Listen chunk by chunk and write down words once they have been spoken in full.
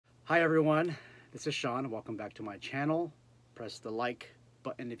Hi everyone, this is Sean. Welcome back to my channel. Press the like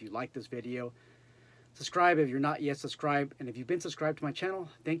button if you like this video. Subscribe if you're not yet subscribed. And if you've been subscribed to my channel,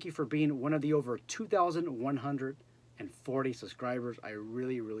 thank you for being one of the over 2,140 subscribers. I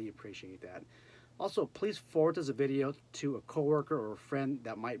really appreciate that. Also, please forward this video to a coworker or a friend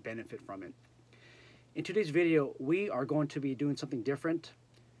that might benefit from it. In today's video, we are going to be doing something different.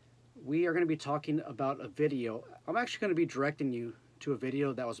 We are going to be talking about a video. I'm actually going to be directing you to a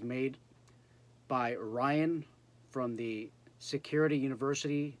video that was made by Ryan from the Security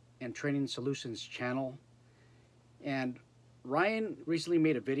University and Training Solutions channel. And Ryan recently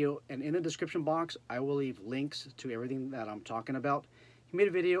made a video, and in the description box I will leave links to everything that I'm talking about. He made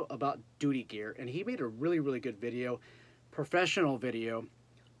a video about duty gear, and he made a really good video, professional video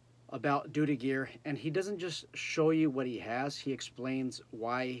about duty gear. And he doesn't just show you what he has, he explains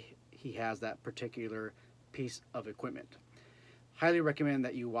why he has that particular piece of equipment. Highly recommend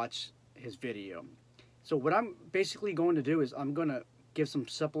that you watch his video. So what I'm basically going to do is I'm going to give some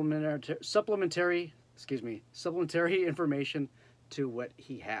supplementary information to what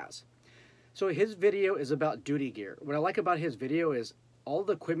he has. So his video is about duty gear. What I like about his video is all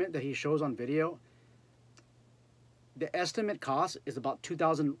the equipment that he shows on video, the estimate cost is about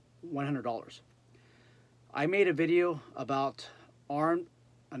 $2,100. I made a video about an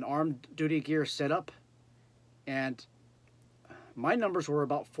armed duty gear setup, and my numbers were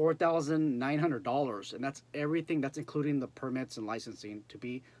about $4,900, and that's everything. That's including the permits and licensing to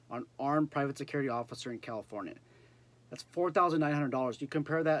be an armed private security officer in California. That's $4,900. You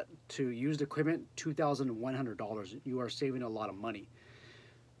compare that to used equipment, $2,100. You are saving a lot of money.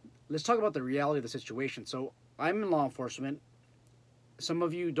 Let's talk about the reality of the situation. So I'm in law enforcement. Some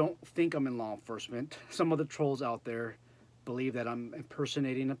of you don't think I'm in law enforcement. Some of the trolls out there believe that I'm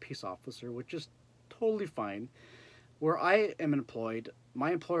impersonating a peace officer, which is totally fine. Where I am employed,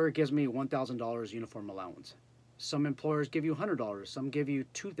 my employer gives me $1,000 uniform allowance. Some employers give you $100, some give you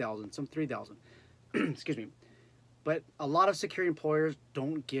 $2,000, some $3,000. Excuse me. But a lot of security employers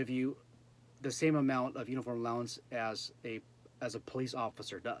don't give you the same amount of uniform allowance as a police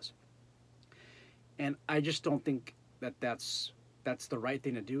officer does. And I just don't think that that's the right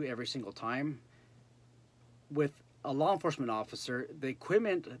thing to do every single time. With a law enforcement officer, the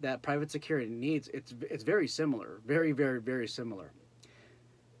equipment that private security needs, it's very similar, very similar.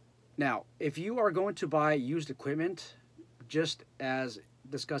 Now, if you are going to buy used equipment, just as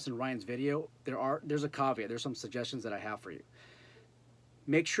discussed in Ryan's video, there's a caveat. There's some suggestions that I have for you.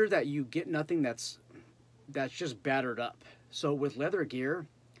 Make sure that you get nothing that's just battered up. So with leather gear,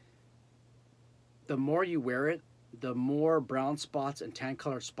 the more you wear it, the more brown spots and tan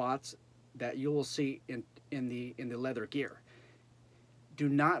colored spots that you will see in the leather gear. Do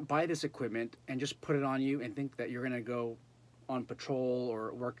not buy this equipment and just put it on you and think that you're going to go on patrol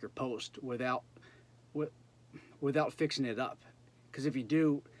or work your post without fixing it up. Because if you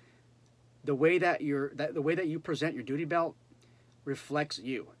do, the way that you present your duty belt reflects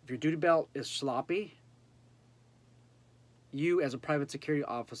you. If your duty belt is sloppy, you as a private security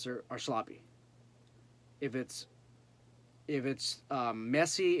officer are sloppy. If it's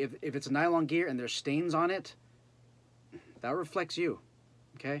messy, if it's nylon gear and there's stains on it, that reflects you.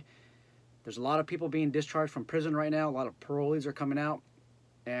 Okay, there's a lot of people being discharged from prison right now. A lot of parolees are coming out,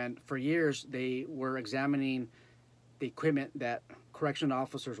 and for years they were examining the equipment that correction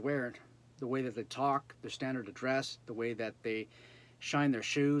officers wear, the way that they talk, their standard of dress, the way that they shine their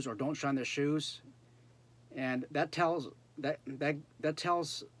shoes or don't shine their shoes, and that tells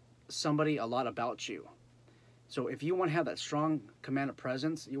somebody a lot about you. So if you want to have that strong command of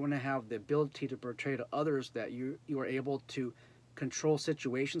presence, you want to have the ability to portray to others that you are able to control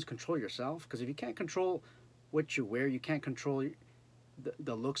situations, control yourself. Because if you can't control what you wear, you can't control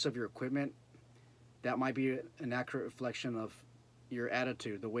the looks of your equipment, that might be an accurate reflection of your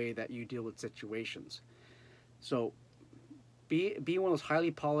attitude, the way that you deal with situations. So be one of those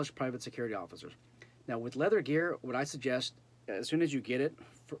highly polished private security officers. Now with leather gear, what I suggest, as soon as you get it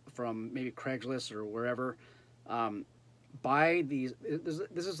from maybe Craigslist or wherever, buy these.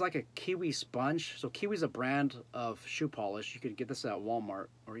 This is like a Kiwi sponge. So Kiwi's a brand of shoe polish. You could get this at Walmart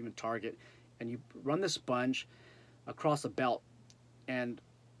or even Target, and you run the sponge across the belt, and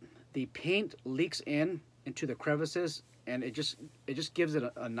the paint leaks into the crevices, and it just gives it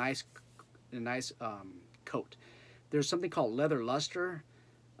a nice coat. There's something called leather luster.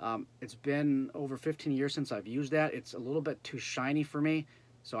 It's been over 15 years since I've used that. It's a little bit too shiny for me,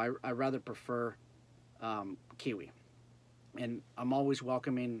 so I rather prefer Kiwi. And I'm always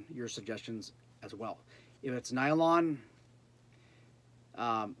welcoming your suggestions as well. If it's nylon,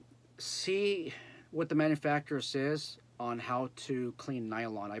 see what the manufacturer says on how to clean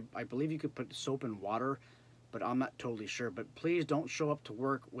nylon. I believe you could put soap and water, but I'm not totally sure. But please don't show up to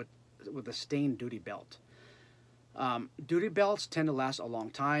work with a stained duty belt. Duty belts tend to last a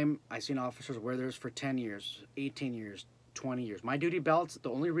long time. I've seen officers wear theirs for 10 years, 18 years, 20 years. My duty belts, the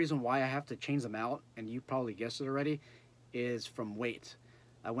only reason why I have to change them out, and you probably guessed it already, is from weight.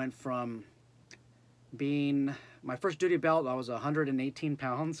 I went from being, my first duty belt, I was 118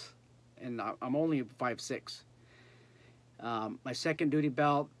 pounds, and I'm only 5'6". My second duty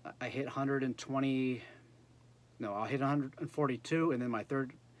belt, I hit 120, no, I hit 142, and then my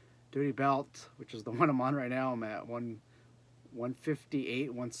third duty belt, which is the one I'm on right now, I'm at 158,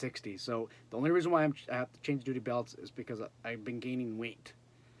 160. So the only reason why I have to change duty belts is because I've been gaining weight.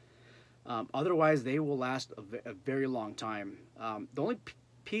 Otherwise, they will last a very long time. The only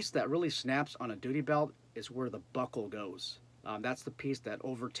piece that really snaps on a duty belt is where the buckle goes. That's the piece that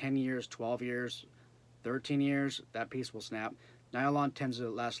over 10 years, 12 years, 13 years, that piece will snap. Nylon tends to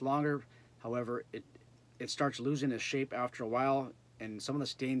last longer. However, it starts losing its shape after a while, and some of the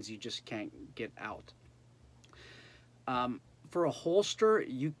stains you just can't get out. For a holster,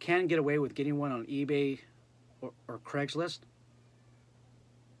 you can get away with getting one on eBay or Craigslist.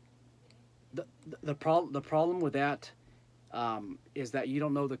 The problem with that is that you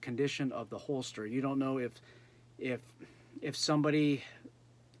don't know the condition of the holster. You don't know if somebody,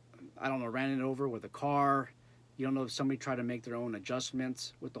 I don't know, ran it over with a car. You don't know if somebody tried to make their own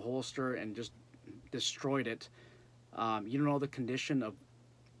adjustments with the holster and just destroyed it. You don't know the condition of,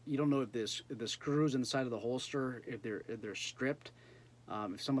 you don't know if the screws inside of the holster, if they're stripped,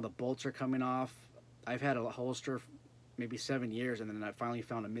 if some of the bolts are coming off. I've had a holster maybe 7 years, and then I finally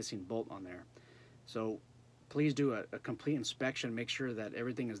found a missing bolt on there. So please do a complete inspection, make sure that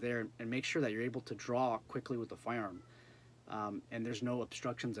everything is there, and make sure that you're able to draw quickly with the firearm, and there's no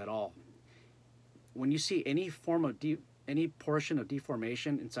obstructions at all. When you see any form of any portion of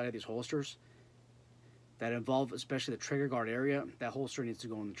deformation inside of these holsters that involve especially the trigger guard area, that holster needs to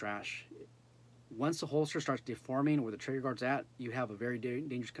go in the trash. Once the holster starts deforming where the trigger guard's at, you have a very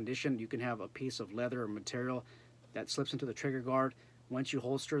dangerous condition. You can have a piece of leather or material that slips into the trigger guard. Once you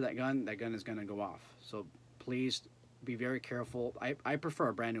holster that gun is going to go off. So please be very careful. I prefer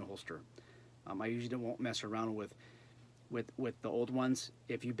a brand new holster. I usually won't mess around with the old ones.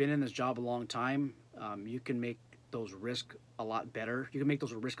 If you've been in this job a long time, you can make those risk a lot better. You can make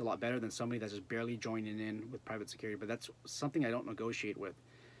those risk a lot better than somebody that's just barely joining in with private security, but that's something I don't negotiate with.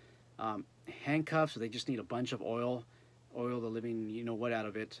 Handcuffs, they just need a bunch of oil the living you know what out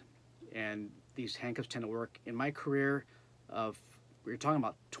of it, and these handcuffs tend to work. In my career we're talking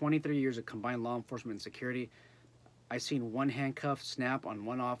about 23 years of combined law enforcement and security, I've seen one handcuff snap on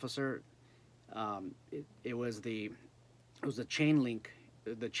one officer. It was the chain link,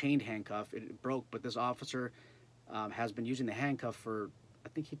 the chained handcuff. It broke, but this officer has been using the handcuff for, I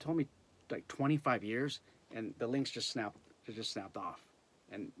think he told me, like 25 years, and the links just snapped off,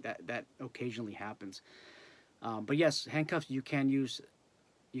 and that occasionally happens. But yes, handcuffs you can use.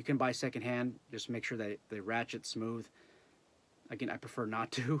 You can buy secondhand. Just make sure that the ratchet's smooth. Again, I prefer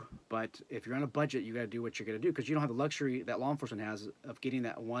not to, but if you're on a budget, you got to do what you're going to do, because you don't have the luxury that law enforcement has of getting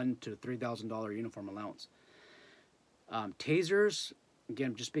that $1,000 to $3,000 uniform allowance. Tasers,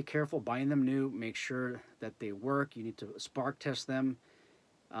 again, just be careful buying them new. Make sure that they work. You need to spark test them.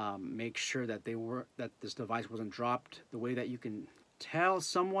 Make sure that that this device wasn't dropped. The way that you can tell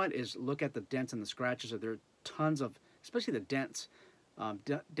somewhat is look at the dents and the scratches. There are tons of, especially the dents,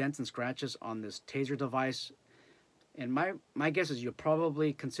 dents and scratches on this taser device. And my guess is you'll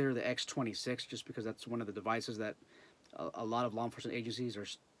probably consider the X26, just because that's one of the devices that a lot of law enforcement agencies are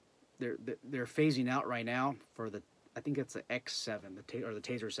they're phasing out right now for the, I think it's the X7, or the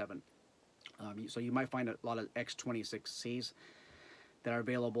Taser 7. So you might find a lot of X26Cs that are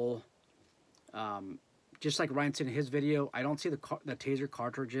available. Just like Ryan said in his video, I don't see the Taser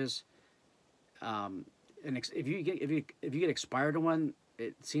cartridges. And if you get expired one,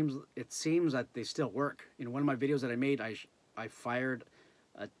 it seems that they still work. In one of my videos that I made, I fired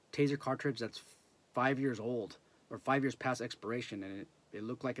a Taser cartridge that's 5 years old, or 5 years past expiration, and it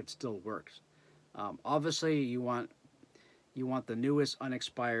looked like it still works. Obviously, you want the newest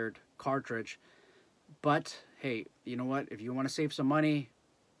unexpired cartridge, but hey, you know what? If you want to save some money,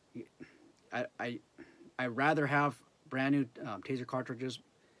 I'd rather have brand new Taser cartridges.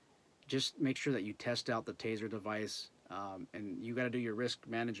 Just make sure that you test out the Taser device, and you got to do your risk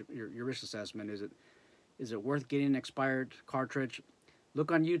your risk assessment. Is it worth getting an expired cartridge?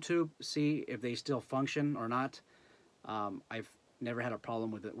 Look on YouTube, see if they still function or not. I've never had a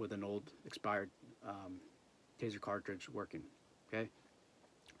problem with an old expired Taser cartridge working. Okay.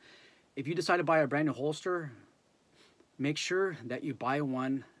 If you decide to buy a brand new holster, make sure that you buy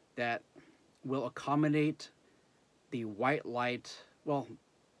one that will accommodate the white light, well,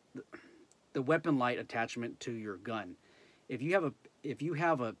 the weapon light attachment to your gun. If you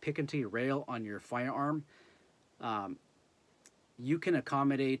have a pick and tee rail on your firearm, you can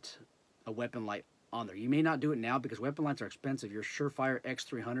accommodate a weapon light on there. You may not do it now because weapon lights are expensive. Your Surefire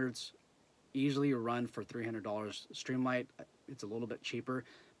X300s easily run for $300. Streamlight, it's a little bit cheaper,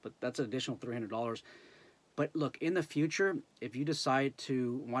 but that's an additional $300. But look, in the future, if you decide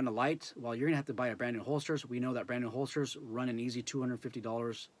to want a light, well, you're gonna have to buy a brand new holsters. We know that brand new holsters run an easy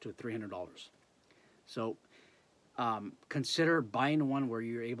 $250 to $300. So consider buying one where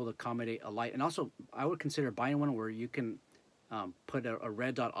you're able to accommodate a light. And also, I would consider buying one where you can put a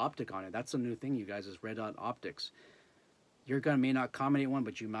red dot optic on it. That's a new thing, you guys, is red dot optics. Your gun may not accommodate one,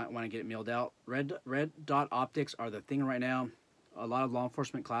 but you might want to get it milled out. Red dot optics are the thing right now. A lot of law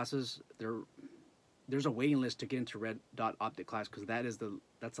enforcement classes, there's a waiting list to get into red dot optic class because that's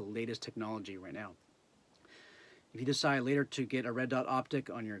the latest technology right now. If you decide later to get a red dot optic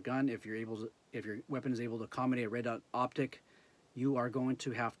on your gun, if your weapon is able to accommodate a red dot optic, you are going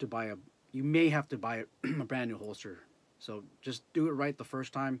to have to buy you may have to buy a brand new holster. So just do it right the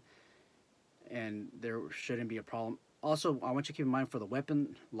first time, and there shouldn't be a problem. Also, I want you to keep in mind for the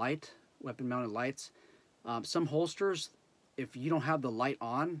weapon mounted lights, some holsters, if you don't have the light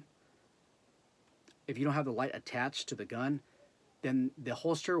on, if you don't have the light attached to the gun, then the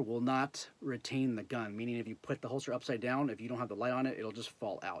holster will not retain the gun. Meaning if you put the holster upside down, if you don't have the light on it, it'll just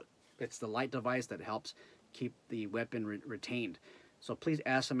fall out. It's the light device that helps keep the weapon retained. So please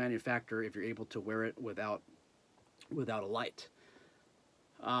ask the manufacturer if you're able to wear it without a light.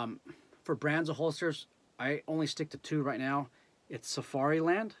 For brands of holsters, I only stick to two right now. It's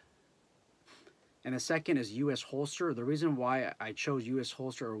Safariland, and the second is US Holster. The reason why I chose US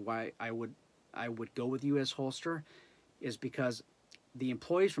Holster, or why I would go with US Holster, is because the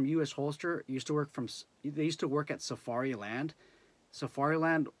employees from US Holster used to work at Safariland.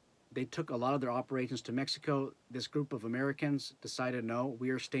 Safariland, they took a lot of their operations to Mexico. This group of Americans decided, no,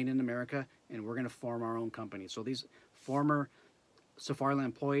 we are staying in America and we're going to form our own company. So these former Safariland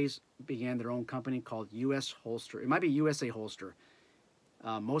employees began their own company called US Holster. It might be USA Holster.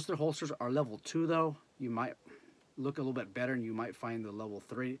 Most of their holsters are level 2 though. You might look a little bit better and you might find the level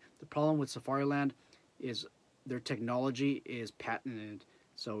 3. The problem with Safariland is their technology is patented.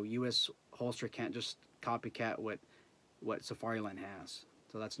 So US Holster can't just copycat what Safariland has.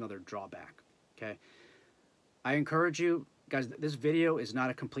 So that's another drawback. Okay. I encourage you guys, this video is not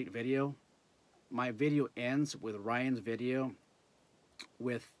a complete video. My video ends with Ryan's video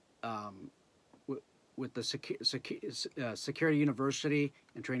with the Security University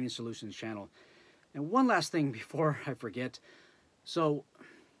and Training Solutions channel. And one last thing before I forget. So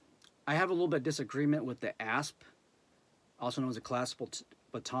I have a little bit of disagreement with the ASP, also known as a collapsible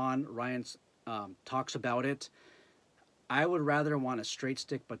baton. Ryan talks about it. I would rather want a straight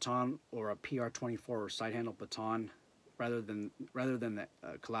stick baton or a PR-24 or side handle baton rather than the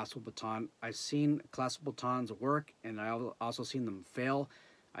collapsible baton. I've seen collapsible batons work, and I've also seen them fail.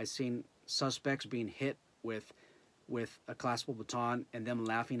 I've seen suspects being hit with a collapsible baton and them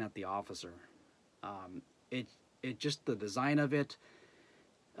laughing at the officer. It just, the design of it,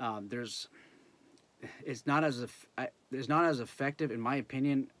 it's not as effective in my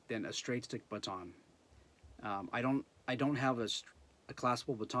opinion than a straight stick baton. I don't have a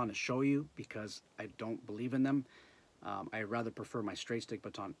collapsible baton to show you because I don't believe in them. I rather prefer my straight stick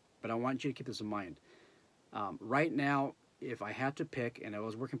baton, but I want you to keep this in mind. Right now, if I had to pick and I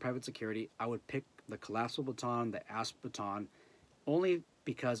was working private security, I would pick the collapsible baton, the ASP baton, only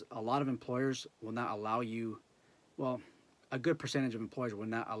because a lot of employers will not allow you, well, a good percentage of employers will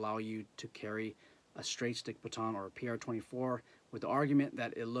not allow you to carry a straight stick baton or a PR-24 with the argument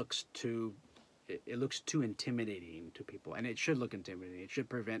that it looks too intimidating to people, and it should look intimidating. It should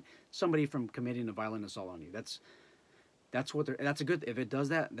prevent somebody from committing a violent assault on you. That's a good. If it does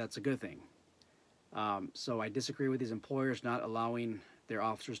that, that's a good thing. So I disagree with these employers not allowing their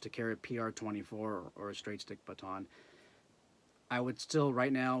officers to carry a PR-24 or a straight stick baton. I would still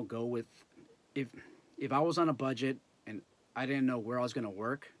right now go with, if I was on a budget and I didn't know where I was going to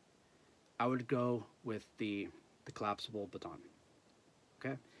work, I would go with the collapsible baton.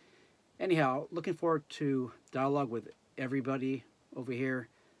 Okay. Anyhow, looking forward to dialogue with everybody over here.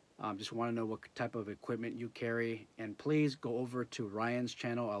 Just want to know what type of equipment you carry. And please go over to Ryan's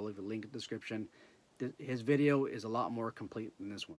channel. I'll leave a link in the description. His video is a lot more complete than this one.